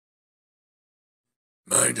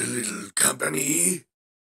Mind a little company?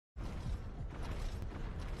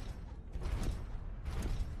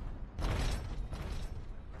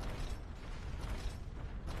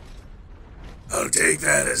 I'll take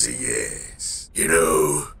that as a yes. You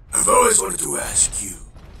know, I've always wanted to ask you.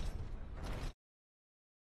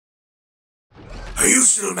 Are you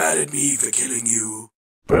still mad at me for killing you?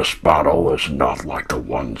 This battle is not like the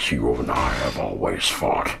ones you and I have always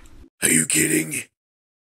fought. Are you kidding?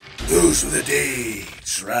 Those were the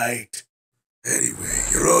days, right? Anyway,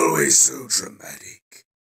 you're always so dramatic.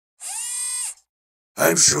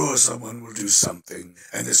 I'm sure someone will do something,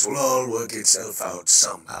 and this will all work itself out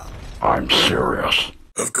somehow. I'm serious.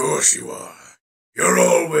 Of course you are. You're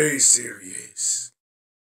always serious.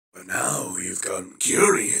 But now you've gotten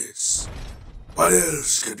curious. What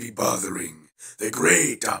else could be bothering the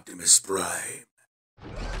great Optimus Prime?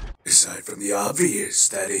 Aside from the obvious,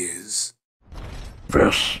 that is.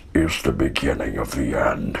 This is the beginning of the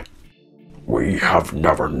end. We have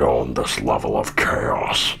never known this level of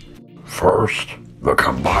chaos. First, the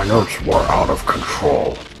Combiners were out of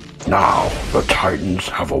control. Now, the Titans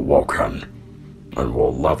have awoken and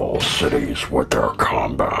will level cities with their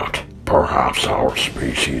combat. Perhaps our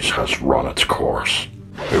species has run its course.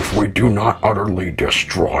 If we do not utterly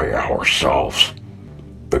destroy ourselves,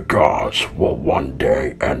 the gods will one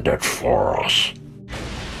day end it for us.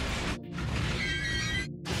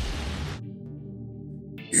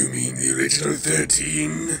 You mean the original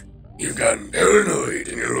 13? You've gotten paranoid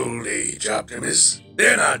in your old age, Optimus.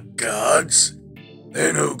 They're not gods.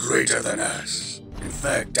 They're no greater than us. In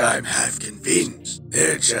fact, I'm half convinced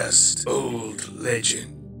they're just old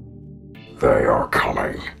legend. They are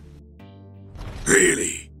coming.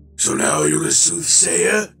 Really? So now you're a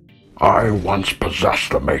soothsayer? I once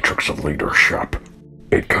possessed the Matrix of Leadership.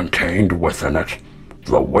 It contained within it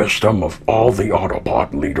the wisdom of all the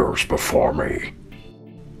Autobot leaders before me.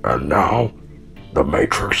 And now, the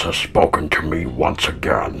Matrix has spoken to me once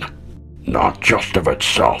again. Not just of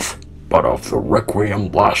itself, but of the Requiem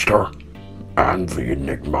Blaster and the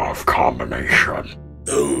Enigma of Combination.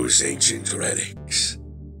 Those ancient relics.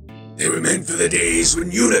 They were meant for the days when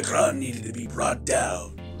Unicron needed to be brought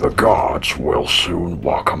down. The gods will soon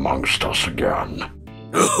walk amongst us again.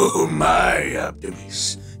 Oh my,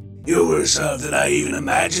 Optimus. You're worse off than I even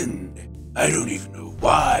imagined. I don't even know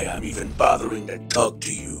why I'm even bothering to talk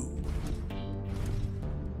to you.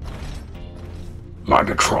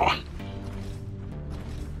 Megatron.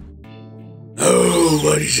 Oh,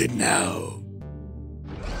 what is it now?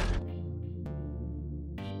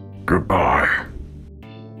 Goodbye.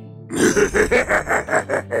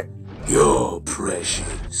 You're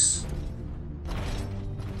precious.